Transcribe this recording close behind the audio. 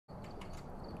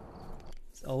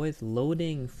It's always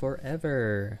loading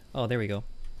forever. Oh, there we go.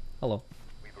 Hello.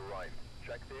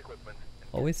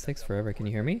 Always takes forever. Can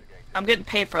you hear me? I'm getting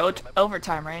paid for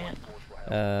overtime, right?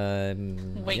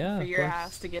 Waiting Waiting for your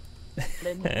ass to get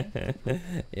in here.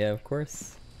 Yeah, of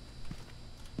course.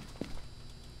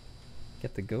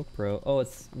 Get the GoPro. Oh,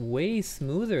 it's way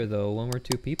smoother though when we're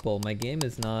two people. My game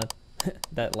is not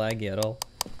that laggy at all.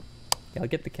 Yeah, I'll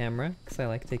get the camera because I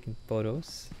like taking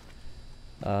photos.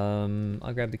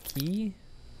 I'll grab the key.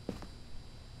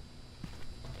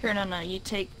 Here, no, you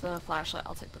take the flashlight.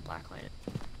 I'll take the blacklight.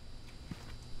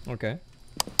 Okay.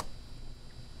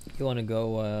 You want to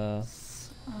go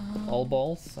all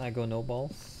balls? I go no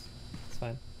balls. It's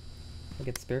fine. I'll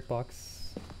get the spirit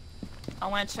box. I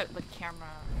want to check the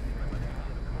camera.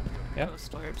 Yeah.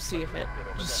 Ghost orb, see if it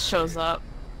just shows up.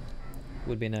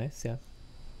 Would be nice, yeah.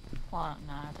 Well,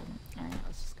 no, I didn't. Alright,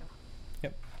 let's just go.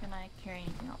 Yep. Can I carry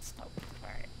anything else? Nope.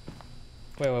 Alright.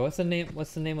 Wait, what's the name?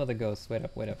 What's the name of the ghost? Wait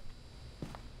up.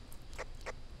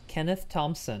 Kenneth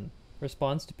Thompson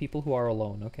responds to people who are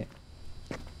alone. Okay.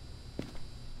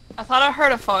 I thought I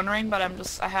heard a phone ring, but I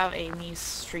have a me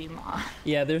stream on.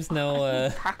 Yeah, there's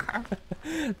no background.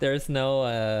 there's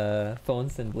no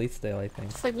phones in Bleasdale, I think.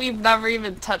 It's like we've never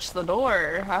even touched the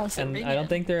door. How's it ringing? I don't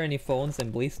think there are any phones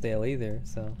in Bleasdale either,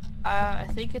 so. I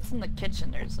think it's in the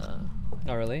kitchen. There's a.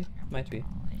 Oh really? Might be.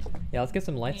 Yeah, let's get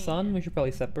some lights on. We should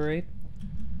probably separate.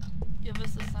 Give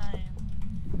us a sign.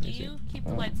 You keep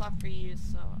the lights off for you,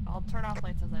 so I'll turn off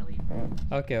lights as I leave.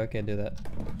 Okay, do that.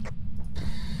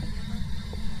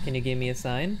 Can you give me a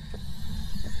sign?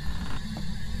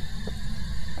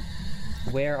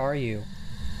 Where are you?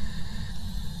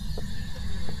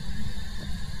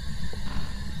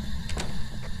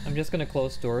 I'm just gonna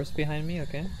close doors behind me,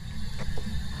 okay?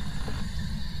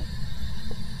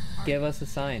 Give us a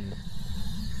sign.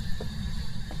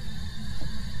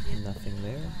 Nothing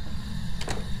there.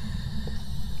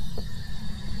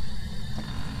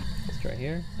 Just right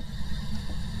here.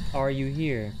 Are you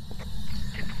here?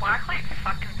 Dude, the blacklight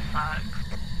fucking sucks.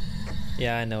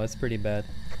 Yeah, I know, it's pretty bad.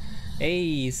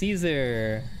 Hey,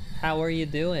 Caesar! How are you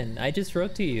doing? I just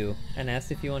wrote to you and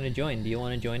asked if you want to join. Do you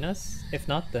want to join us? If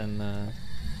not, then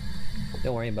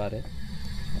don't worry about it.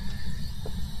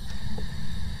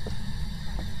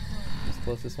 Just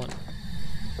close this one.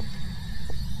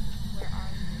 Where are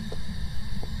you?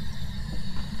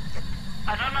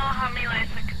 I don't know how many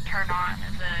lights I could turn on.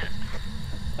 Is it?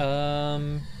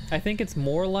 I think it's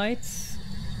more lights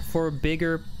for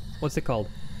bigger. What's it called?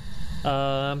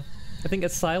 I think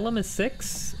Asylum is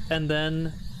 6, and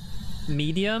then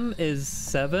Medium is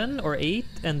 7 or 8,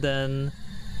 and then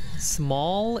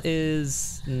Small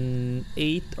is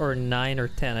 8 or 9 or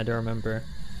 10. I don't remember.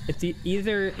 It's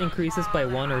either increases by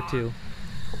 1 or 2.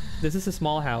 This is a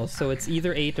small house, so it's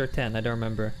either 8 or 10. I don't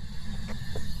remember.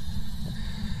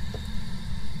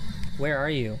 Where are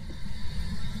you?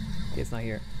 Okay, it's not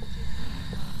here.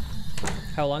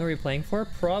 How long are we playing for?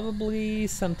 Probably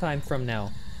sometime from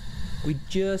now. We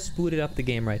just booted up the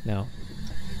game right now.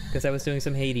 Because I was doing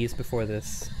some Hades before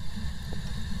this.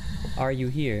 Are you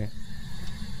here?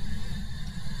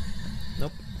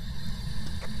 Nope.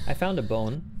 I found a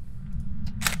bone.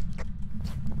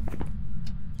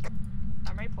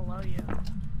 I'm right below you.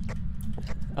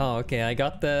 Oh, okay. I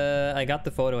got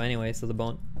the photo anyway, so the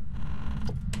bone.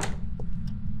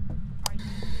 Are you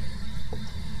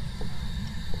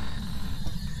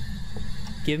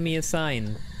Give me a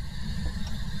sign.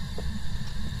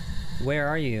 Where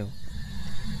are you?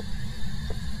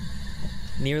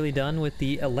 Nearly done with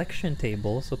the election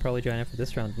table, so probably join after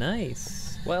this round.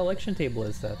 Nice! What election table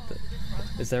is that?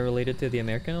 Is that related to the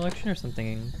American election or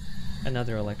something?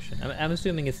 Another election? I'm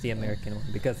assuming it's the American one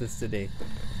because it's today.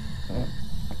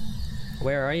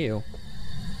 Where are you?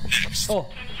 Oh!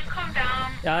 Can you come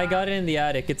down? Yeah, I got it in the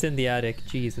attic. It's in the attic.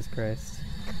 Jesus Christ.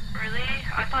 Really?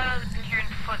 I thought I was been hearing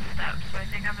footsteps, but I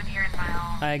think I've been hearing my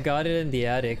own. I got it in the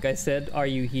attic. I said, are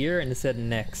you here? And it said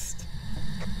next.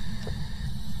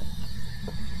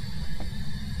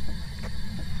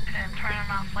 Okay, I'm turning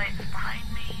off lights behind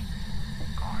me.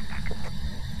 Going back up.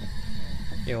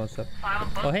 Yeah, what's up? So I have a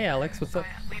book. Oh, hey Alex, what's up?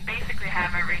 We basically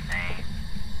have everything.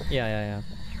 Yeah.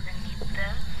 You're gonna need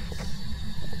this.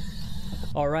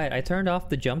 Alright, I turned off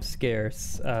the jump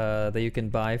scares that you can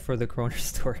buy for the corner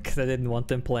store because I didn't want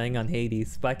them playing on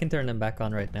Hades, but I can turn them back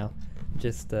on right now.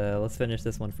 Just let's finish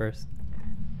this one first.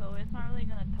 So it's not really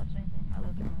gonna touch anything other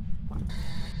than this fucking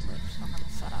light switch, so I'm gonna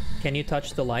set up. Can you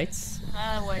touch the lights?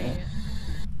 Wait.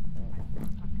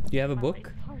 Do you have a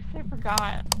book? I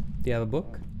forgot. Do you have a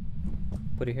book?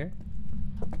 Put it here.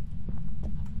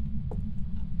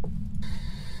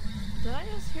 Did I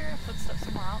just hear a footstep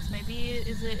somewhere else? Maybe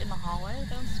is it in the hallway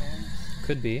downstairs?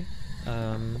 Could be.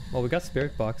 Well, we got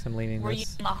spirit box. I'm leaving Were you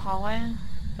this. in the hallway?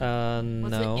 Was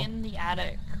No. it in the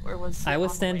attic, or was it I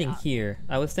was on the way standing up? here.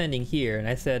 I was standing here, and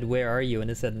I said, "Where are you?" And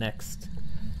it said next.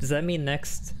 Does that mean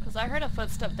next? Because I heard a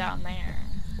footstep down there.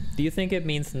 Do you think it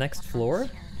means next floor?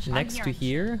 I'm Next to hearing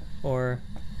here? Or...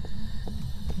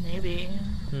 Maybe.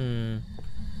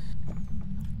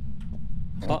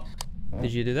 Oh,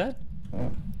 did you do that?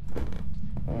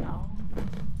 No.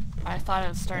 I thought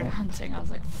it started hunting. I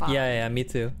was like, fuck. Yeah, me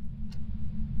too.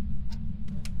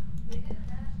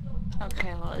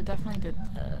 Okay, well, it definitely did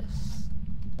this.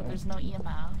 But there's no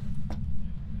EMF.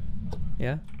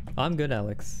 Yeah? I'm good,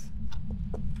 Alex.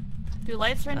 Do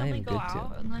lights randomly am go good too.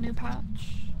 out in the new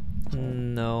patch?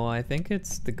 No, I think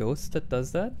it's the ghost that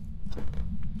does that.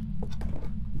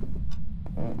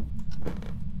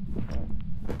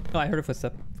 Oh, I heard a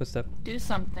footstep. Do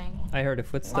something. I heard a On the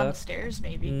footstep. stairs,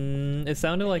 maybe. It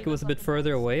sounded like it was a bit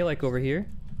further away, like over here.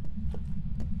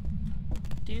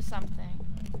 Do something.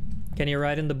 Can you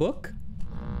write in the book?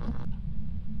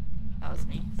 That was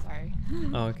me. Sorry.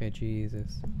 Oh, okay,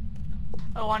 Jesus.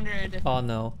 I wondered if Oh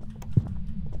no.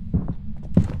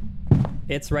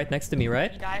 It's right next to me,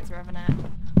 right? he dies, Revenant.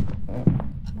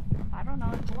 I don't know.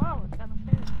 It's below. It's down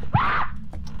the stairs.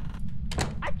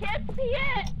 I can't see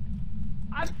it!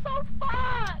 I'm so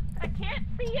fucked! I can't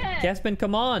see it! Caspin,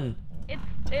 come on!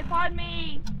 It's on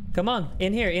me! Come on!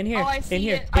 In here, in here, Oh, I see in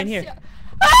here, it. in here.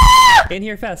 Ah! In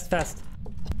here, fast.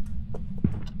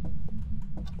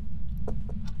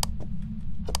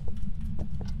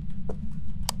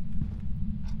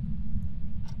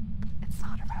 It's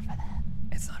not a Revenant.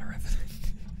 It's not a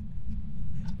revenant.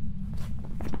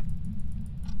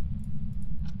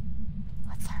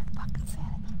 What's our fucking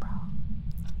sanity, bro?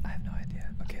 I have no idea.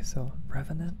 Okay, so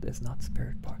revenant is not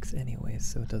spirit box anyways,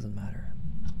 so it doesn't matter.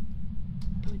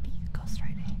 It would be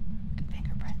ghostwriting and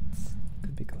fingerprints.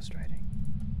 Could be ghost writing.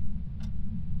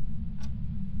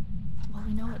 Well,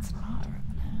 we know it's not a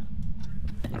Revenant.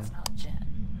 And it's not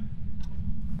Jinn.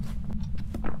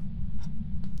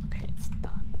 Okay, it's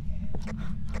done.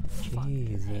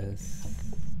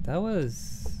 Jesus. That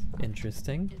was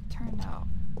interesting. It turned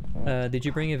out. Did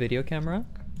you bring a video camera?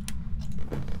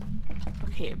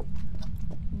 Okay.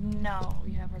 No,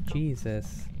 we have our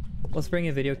Jesus. Let's bring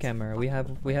a video camera. We have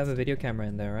a video camera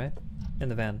in there, right? In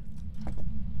the van.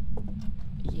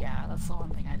 Yeah, that's the one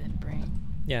thing I didn't bring.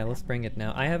 Yeah, let's bring it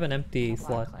now. I have an empty A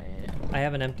slot. blacklight. I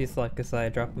have an empty slot because I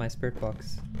dropped my spirit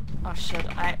box. Oh shit,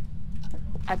 I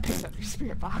picked up your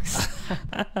spirit box.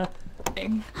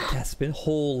 Dang. Caspin,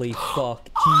 holy fuck.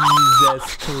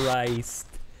 Jesus Christ.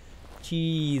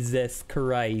 Jesus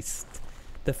Christ.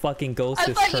 The fucking ghost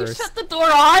I is thought you cursed. shut the door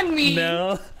on me!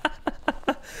 No.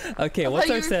 Okay, I what's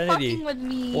thought our you were sanity? fucking with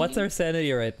me. What's our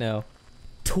sanity right now?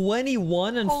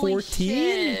 21 and Holy 14?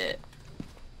 shit.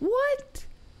 What?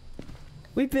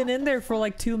 We've been in there for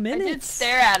like 2 I minutes. did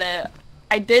stare at it.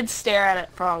 I did stare at it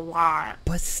for a lot.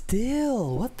 But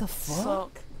still, what the fuck?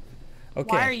 So, Okay.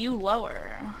 why are you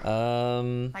lower?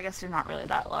 I guess you're not really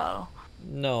that low.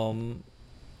 No.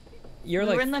 You're We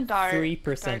like were in the dark.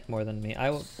 3% more than me.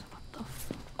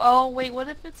 Oh wait, what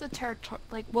if it's a territory?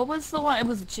 Like, what was the one? It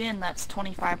was Jinn. That's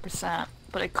 25%,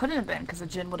 but it couldn't have been because the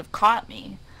Jinn would have caught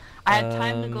me. I had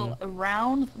time to go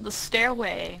around the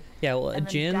stairway. Yeah, well, a and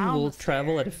then djinn down will the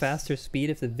travel at a stairs. faster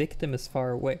speed if the victim is far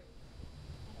away.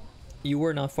 You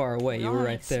were not far away. You were Don't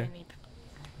right see there. me.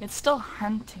 It's still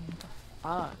hunting. The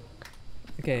fuck.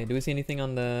 Okay, do we see anything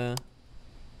on the...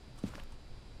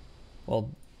 Well,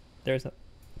 there's a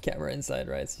camera inside,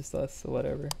 right? It's just us, so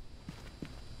whatever.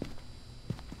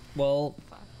 Well,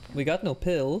 we got no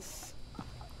pills.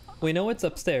 We know it's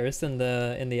upstairs in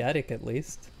the attic at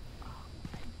least.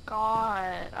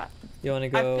 God. You wanna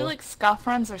go? I feel like scuff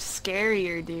runs are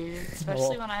scarier, dude.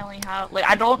 Especially when I only have like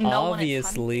I don't know when it's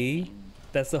Obviously, hunting.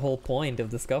 that's the whole point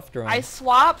of the scuff drum. I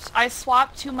swapped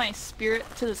to my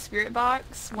the spirit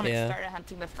box when Yeah. it started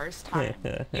hunting the first time.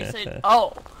 You said,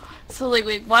 "Oh." So like,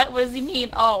 wait, what does he mean?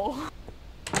 Oh.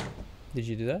 Did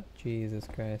you do that? Jesus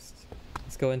Christ.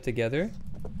 Let's go in together.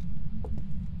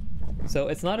 So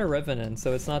it's not a revenant,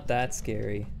 so it's not that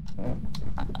scary.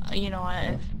 You know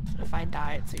what? If I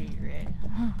die, it's a great.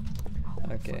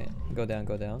 Okay, go down,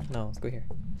 go down. No, let's go here.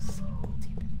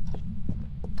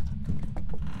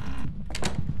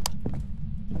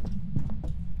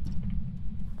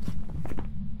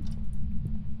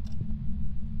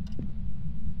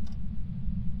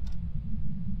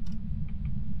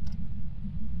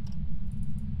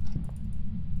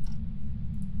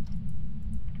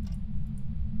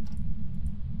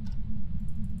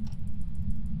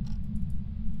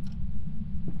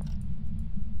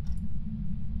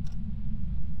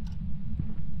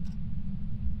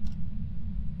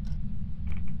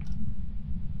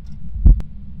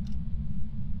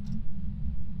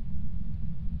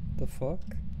 fuck?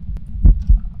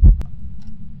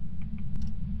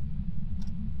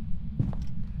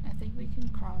 I think we can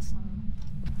cross on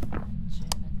Jin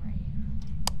and Ray.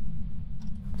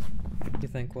 You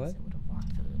think what? It would have walked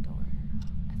through the door.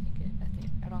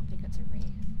 I don't think it's a wraith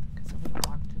because it would have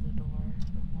walked through the door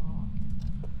or wall.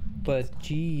 But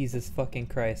Jesus fucking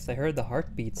Christ, I heard the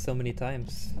heartbeat so many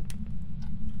times.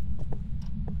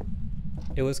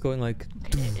 It was going like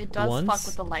it does once. fuck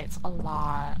with the lights a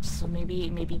lot, so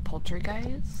maybe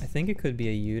poltergeist. I think it could be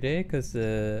a Yude, cause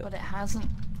But it hasn't.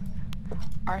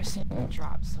 Our sample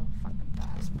dropped so fucking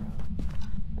fast, bro.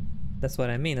 that's what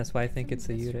I mean. That's why I think it's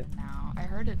a Yude. Now I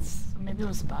heard maybe it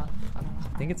was above. I don't know.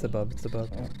 I think it's above. It's above.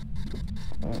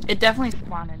 It definitely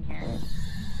spawned in here.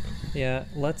 Yeah.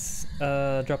 Let's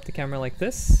drop the camera like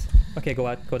this. Okay, go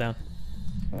out. Go down.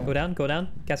 Go down. Go down.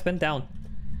 Caspin, down.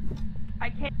 I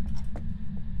can't.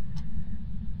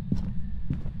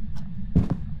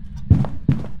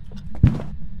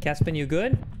 Caspin, you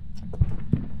good?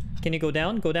 Can you go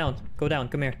down? Go down. Go down.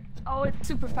 Come here. Oh, it's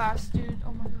super fast, dude.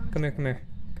 Oh my god. Come here. Come here.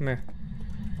 Come here.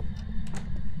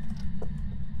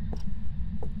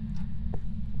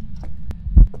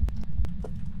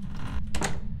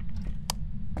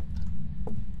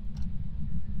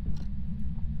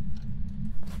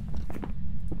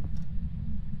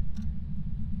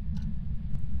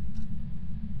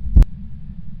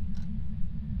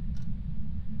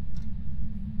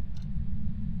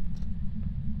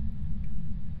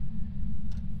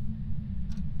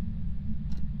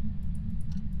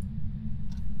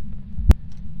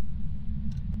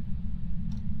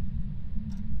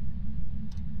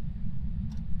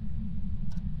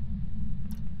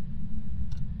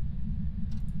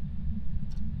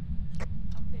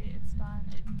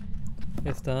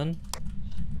 It's done.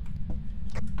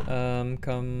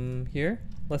 Come here.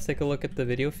 Let's take a look at the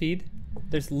video feed.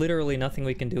 There's literally nothing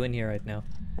we can do in here right now.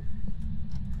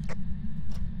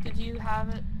 Did you have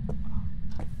it?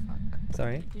 Oh, fuck.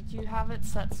 Sorry? Did you have it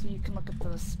set so you can look at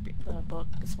the book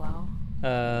as well?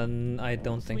 I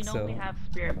don't think so. We know we have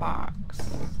spirit box.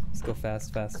 Let's go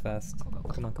fast, fast, fast.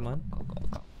 Come on, come on.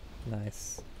 Go.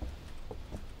 Nice.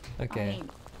 Okay.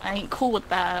 I ain't cool with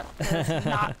that. That's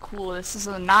not cool. This is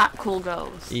a not cool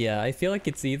ghost. Yeah, I feel like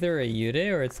it's either a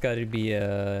Yude or it's gotta be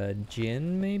a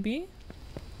Jin, maybe?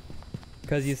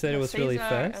 Because you said it was really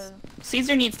fast?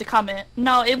 Caesar needs to come in.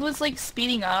 No, it was like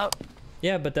speeding up.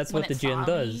 Yeah, but that's what the Jin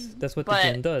does. That's what the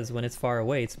Jin does. When it's far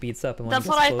away, it speeds up. And when that's it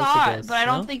gets what I close, thought, it goes, but I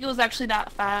don't think it was actually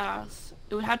that fast.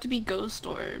 It would have to be ghost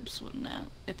orbs, wouldn't it?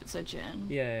 If it's a Jin.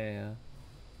 Yeah.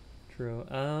 True.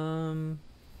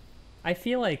 I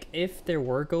feel like if there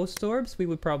were ghost orbs, we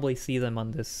would probably see them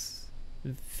on this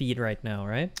feed right now,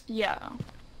 right? Yeah.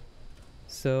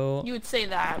 So... You would say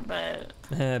that, but...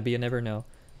 but you never know.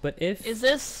 But if... Is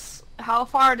this... How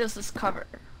far does this cover?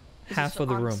 Is half of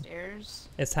the room. Stairs?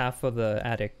 It's half of the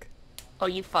attic. Oh,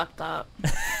 you fucked up.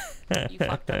 You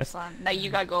fucked up, son. Now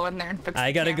you gotta go in there and fix the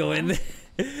I gotta go camera.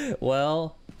 in there.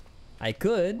 Well, I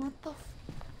could. What the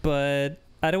but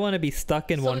I don't want to be stuck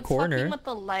in one corner. So it's fucking with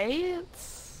the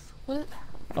lights? What?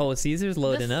 Oh, Caesar's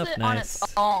loading up. This is it Nice. on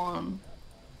its own.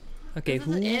 Okay, this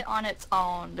is it on its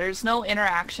own. There's no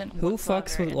interaction. Who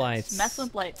fucks with and lights? Mess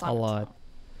with lights on a its lot. own.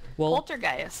 Well,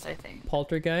 Poltergeist, I think.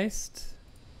 Poltergeist.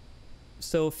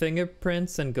 So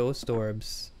fingerprints and ghost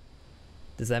orbs.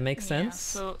 Does that make sense?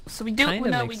 So we do. Kinda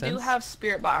No, makes we do sense. have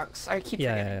spirit box. I keep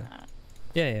forgetting that.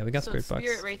 Yeah, we got So spirit box.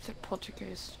 Spirit, wraith, or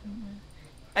poltergeist.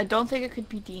 I don't think it could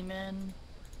be demon.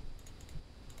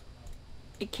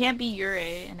 It can't be Ure,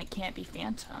 and it can't be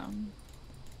phantom.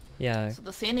 Yeah. So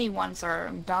the sanity ones are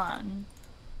done.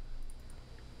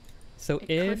 So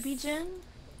It could be Jin.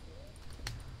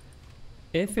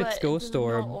 if it's ghost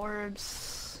orb, no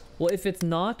orbs. well, if it's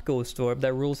not ghost orb,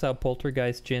 that rules out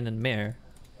poltergeist, Jin, and mare.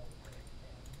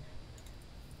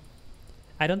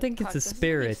 I don't think it's a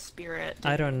spirit. Spirit.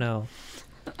 I don't know.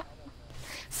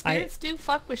 Spirits do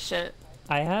fuck with shit.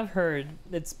 I have heard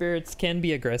that spirits can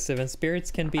be aggressive, and spirits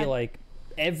can be like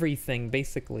everything,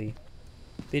 basically.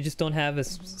 They just don't have a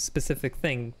specific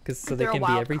thing, so they They're a can be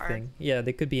wild everything. card. Yeah,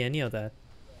 they could be any of that.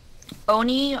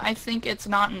 Oni, I think it's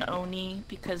not an Oni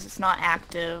because it's not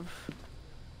active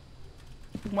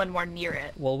when we're near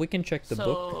it. Well, we can check the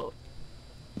book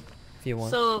if you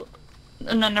want. So,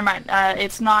 no, never mind.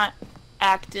 It's not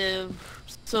active.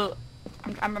 So,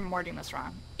 I'm wording this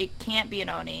wrong. It can't be an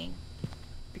Oni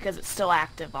because it's still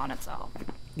active on itself.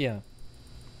 Yeah.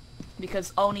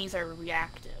 Because Onis are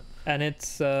reactive. And it's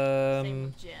Same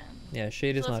with Jin. yeah,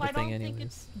 shade is So not if a thing I don't anyway. think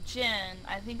it's Jin,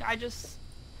 I think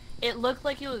it looked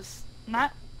like it was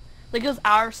not like it was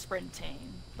our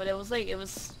sprinting, but it was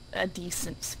a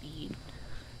decent speed.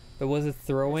 But was it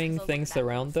throwing Those things back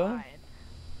around though?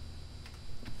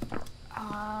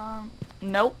 outside.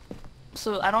 Nope.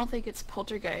 So I don't think it's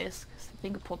poltergeist. 'Cause I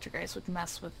think a poltergeist would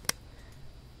mess with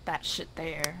that shit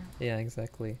there. Yeah,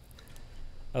 exactly.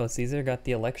 Oh, Caesar got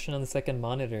the election on the second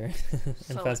monitor. And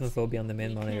So Phasmophobia on the main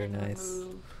we monitor, can nice.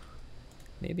 remove-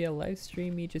 Maybe a live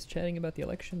stream me just chatting about the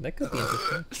election? That could be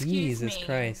interesting. Excuse Jesus me.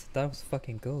 Christ, that was a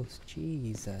fucking ghost.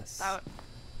 Jesus. That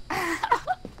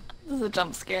this is a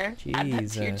jump scare. Add that to your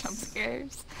jump Jesus.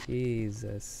 scares.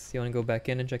 Jesus. You wanna go back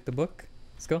in and check the book?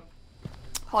 Let's go.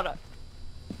 Hold up.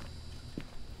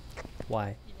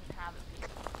 Why? You didn't have it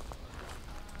before.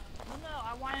 Well, no,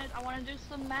 I want to do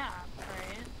some math,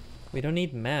 right? We don't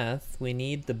need math, we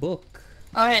need the book.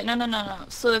 Okay, no.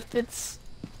 So if it's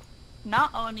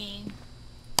not Oni,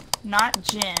 not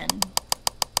Jin,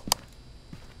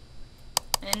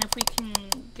 and if we can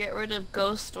get rid of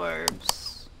ghost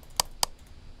orbs,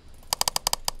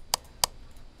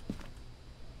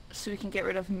 so we can get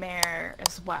rid of Mare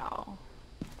as well.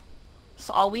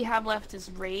 So all we have left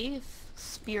is Wraith,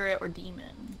 Spirit, or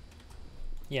Demon.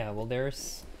 Yeah, well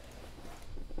there's...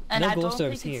 And No I don't ghost think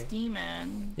orbs it's here.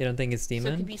 Demon. You don't think it's So it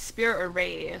demon? could be Spirit or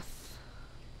Wraith.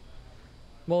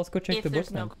 Well, let's go check If the book there's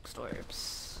then. no ghost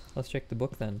orbs. Let's check the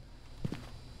book then.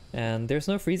 And there's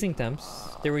no freezing temps.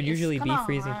 There would Yes, usually be come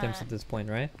freezing temps on. at this point,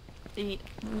 right?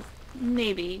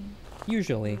 Maybe.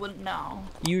 Usually. Wouldn't know.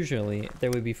 Usually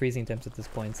there would be freezing temps at this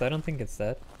point, so I don't think it's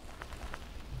that.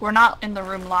 We're not in the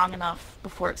room long enough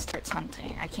before it starts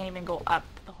hunting. I can't even go up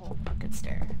the whole bucket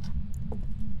stair.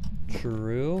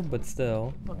 True, but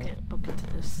still. Book it to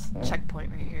this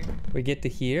checkpoint right here. We get to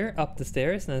here, up the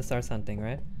stairs, and then it starts hunting,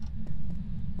 right?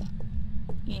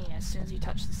 Yeah, as soon as you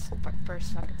touch this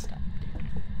first fucking step, dude.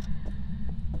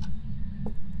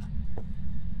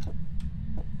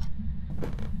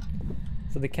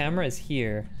 So the camera is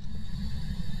here.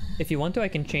 If you want to, I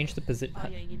can change the position. Oh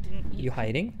yeah, you didn't. You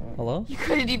hiding? Hello? You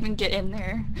couldn't even get in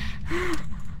there.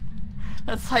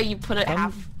 That's how you put it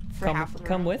half for half of the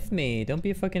Come room. with me. Don't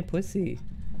be a fucking pussy.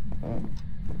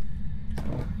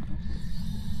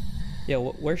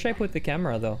 Yo, where should I put the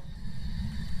camera though?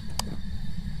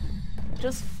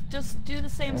 Just do the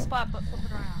same spot but flip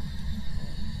it around.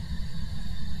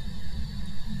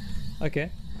 Okay.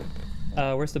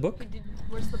 Where's the book?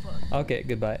 Where's the book? Okay,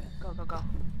 goodbye. Go.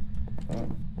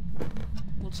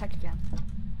 We'll check again.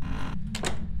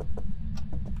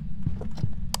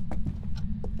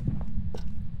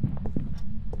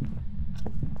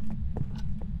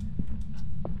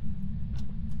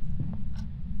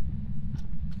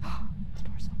 The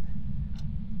door's open.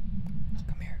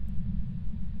 Come here.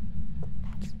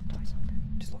 The door's open.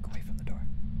 Just look away from the door.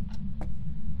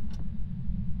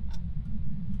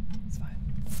 It's fine.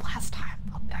 It's the last time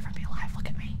I'll ever be alive. Look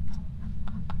at me.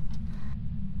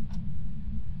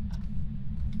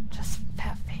 Just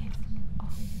have faith.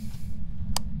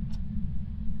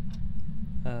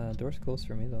 Door's closed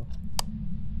for me though.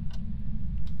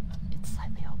 It's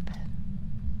slightly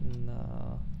open.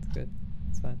 No, it's good.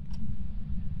 It's fine.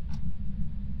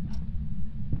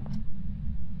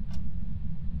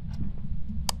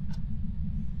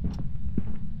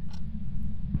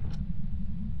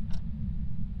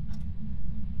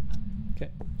 Okay,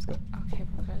 let's go. Okay,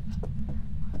 we're good.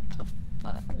 What the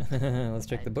fuck? Let's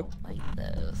check the book. I don't like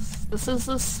this. This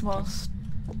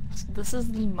is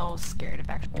the most scared I've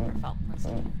actually ever felt in this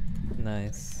game.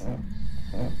 Nice.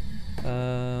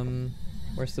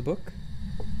 Where's the book?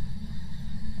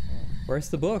 Where's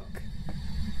the book?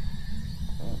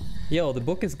 Yo, the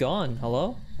book is gone.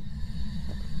 Hello?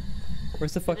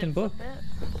 Where's the fucking Did it book? flip it?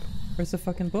 Where's the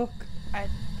fucking book?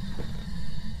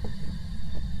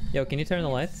 Yo, can you turn the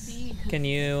can't lights? see 'cause Can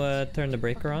you it's turn the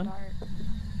breaker fucking on? dark.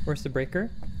 Where's the breaker?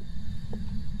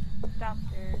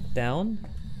 Downstairs. Down?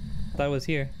 Thought it was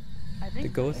here. I think The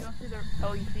so. ghost- You don't see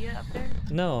oh, you see it up there?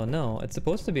 No, it's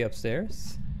supposed to be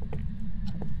upstairs.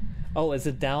 Oh, is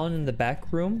it down in the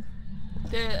back room?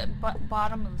 The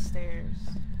bottom of the stairs,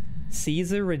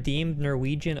 Caesar redeemed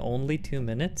Norwegian only 2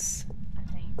 minutes? I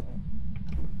think.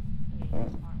 Yeah,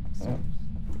 it's bottom of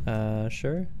the stairs.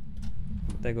 Sure.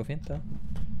 Det går fint, det.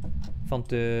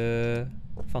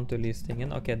 Fant du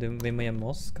lystingen? Ok, vi må gjemme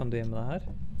oss. Kan du gjemme deg her?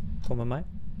 Kom med meg.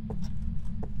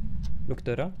 Lukk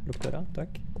døra,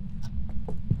 takk.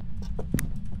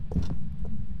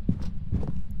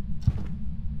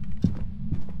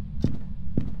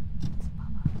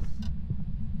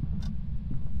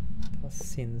 Det var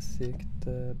sinnssykt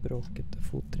bråkete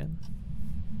fottrinn.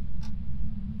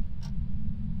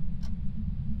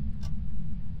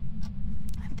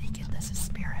 I'm thinking this is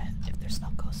spirit if there's no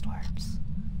ghost orbs.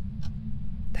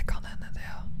 Det kan hende det,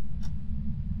 ja.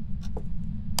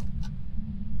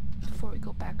 Before we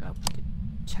go back up,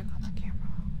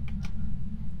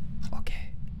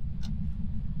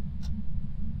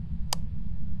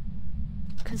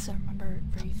 remember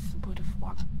Wraith would have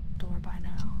walked the door by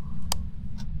now.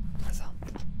 Det är sant.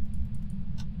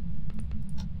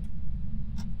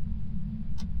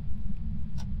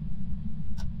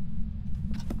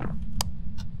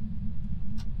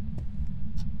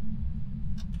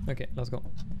 Okay, let's go.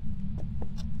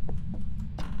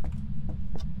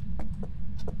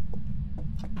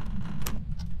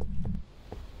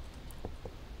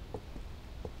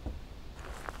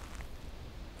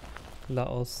 La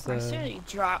oss... I see you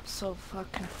drop so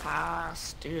fucking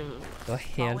fast, dude. Det var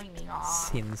helt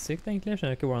sinnssykt egentlig. Jeg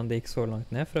skjønner ikke hvordan det gikk så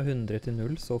langt ned, fra 100 til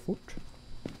 0 så fort.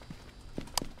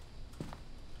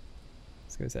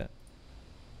 Skal vi se.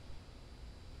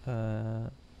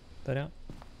 Der ja.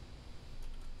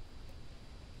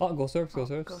 Ah, Ghost Orbs,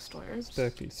 Ghost Orbs. Ghost Orbs.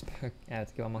 Jeg vet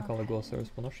ikke hva man kaller Ghost Orbs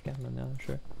på norsk, men ja,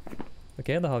 sure. Ok,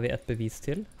 da har vi et bevis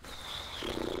til.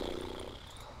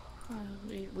 What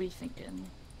are you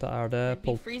thinking? Da er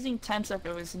det freezing temps if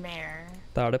it was mare.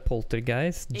 Da er det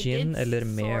poltergeist, djinn eller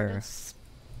mare. It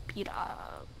speed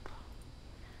up.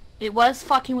 It was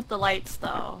fucking with the lights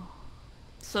though.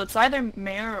 So it's either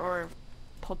mare or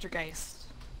poltergeist.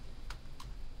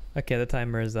 Okay, the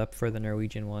timer is up for the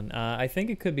Norwegian one. I think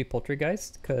it could be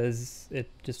poltergeist because it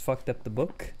just fucked up the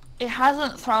book. It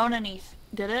hasn't thrown any,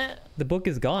 did it? The book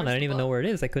is gone. I don't even know where it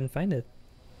is. I couldn't find it.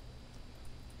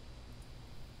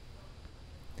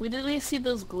 We did we see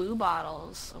those glue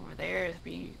bottles over there?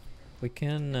 We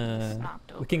can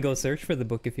go search for the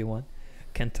book if you want.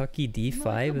 Kentucky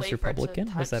D5 is Republican?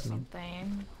 What does that mean?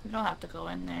 We don't have to go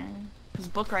in there. Because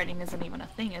book writing isn't even a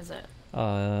thing, is it?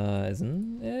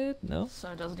 Isn't it? No.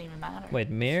 So it doesn't even matter. Wait,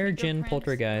 mare, djinn,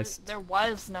 poltergeist. There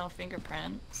was no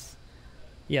fingerprints.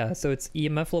 Yeah, so it's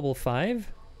EMF level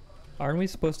 5. Aren't we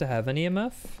supposed to have an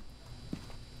EMF?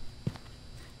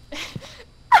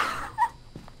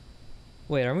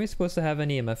 Wait, aren't we supposed to have an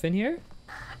EMF in here?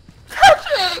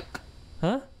 Patrick!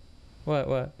 Huh?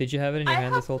 What? Did you have it in your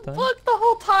hand this whole time? Book the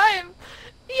whole time!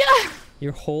 Yeah!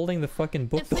 You're holding the fucking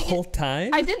book the whole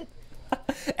time? I didn't...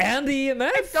 And the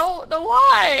EMF? I don't know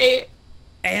why!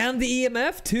 And the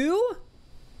EMF too?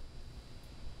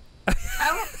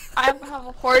 I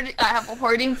have a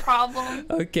hoarding problem.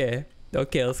 Okay,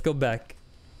 let's go back.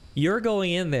 You're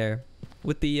going in there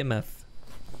with the EMF.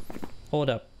 Hold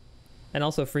up. And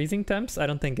also freezing temps? I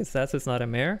don't think it's that, so it's not a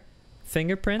mare.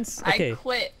 Fingerprints? Okay. I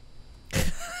quit.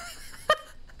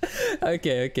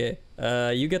 Okay.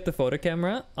 You get the photo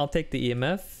camera. I'll take the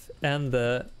EMF and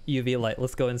the UV light.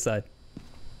 Let's go inside.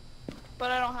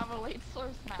 But I don't have a light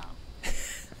source now.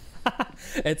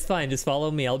 It's fine. Just follow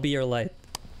me. I'll be your light.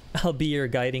 I'll be your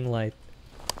guiding light.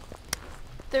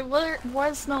 There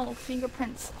was no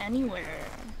fingerprints anywhere.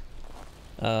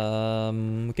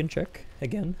 We can check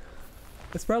again.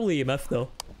 It's probably EMF though.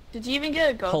 Did you even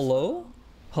get a ghost?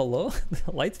 Hello?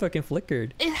 The lights fucking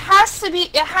flickered. It has to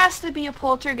be a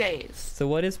poltergeist. So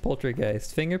what is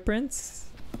poltergeist? Fingerprints?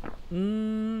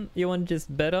 You want to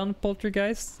just bet on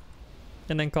poltergeist?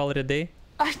 And then call it a day?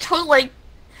 I don't like...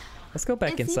 Let's go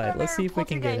back inside. Let's see if we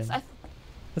can get in.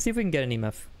 Let's see if we can get an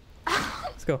EMF.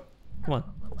 Let's go. Come on.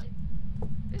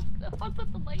 It's fucked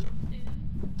with the lights, dude.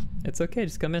 It's okay,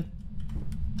 just come in.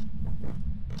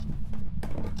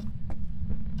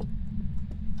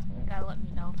 You gotta let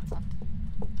me know if it's up.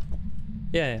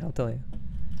 Yeah, I'll tell you.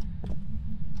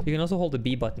 You can also hold the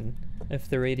B button if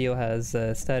the radio has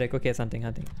static. Okay, it's hunting.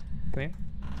 Come here.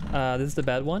 This is the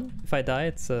bad one. If I die,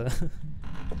 it's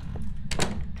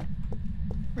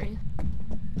Wraith.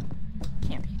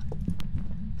 Can't be.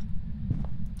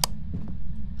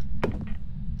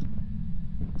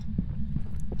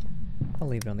 I'll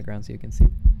leave it on the ground so you can see.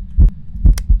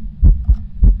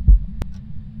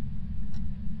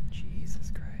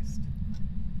 Jesus Christ.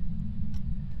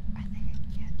 I think I can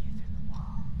get you through the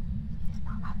wall.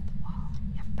 Not up the wall.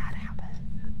 You have bad habits.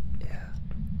 Yeah.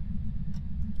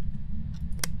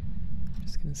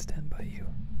 Just gonna stand by you.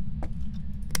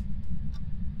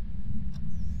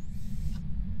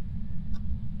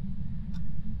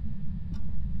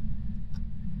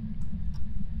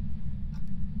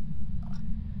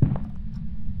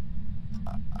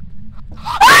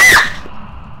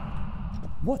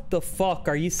 What the fuck?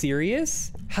 Are you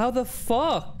serious? How the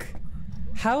fuck?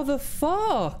 How the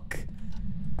fuck?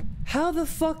 How the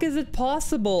fuck is it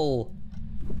possible?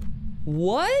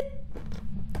 What?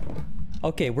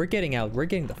 Okay, we're getting out. We're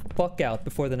getting the fuck out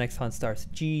before the next hunt starts.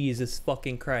 Jesus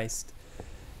fucking Christ.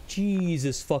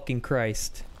 Jesus fucking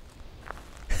Christ.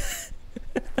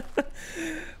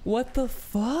 What the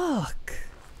fuck?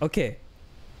 Okay.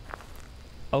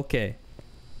 Okay.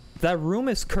 That room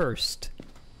is cursed.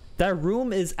 That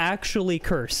room is actually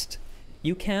cursed.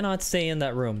 You cannot stay in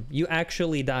that room. You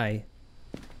actually die.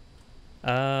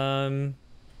 It's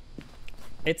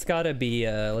gotta be,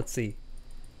 let's see.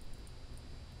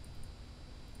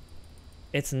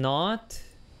 It's not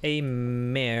a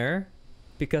mare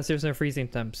because there's no freezing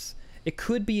temps. It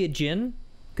could be a djinn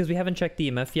because we haven't checked the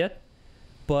EMF yet,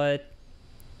 but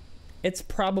it's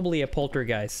probably a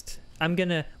poltergeist. I'm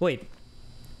gonna wait.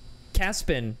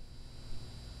 Caspin.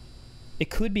 It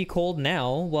could be cold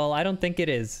now. Well, I don't think it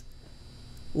is.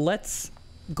 Let's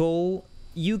go.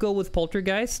 You go with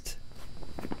poltergeist.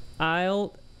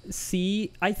 I'll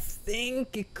see. I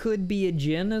think it could be a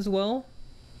djinn as well.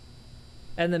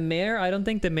 And the mare, I don't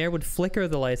think the mare would flicker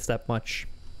the lights that much.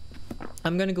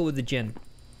 I'm gonna go with the djinn.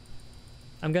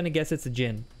 I'm gonna guess it's a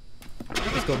djinn.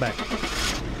 Let's go back.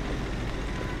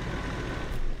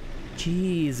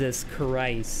 Jesus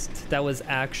Christ. That was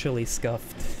actually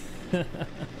scuffed.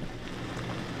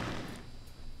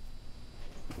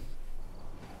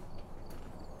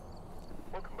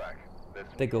 Welcome back.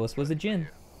 The ghost was a djinn.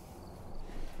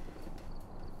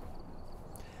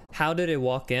 How did it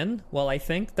walk in? Well, I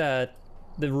think that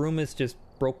the room is just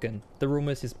broken. The room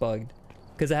is just bugged.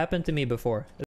 Because it happened to me before.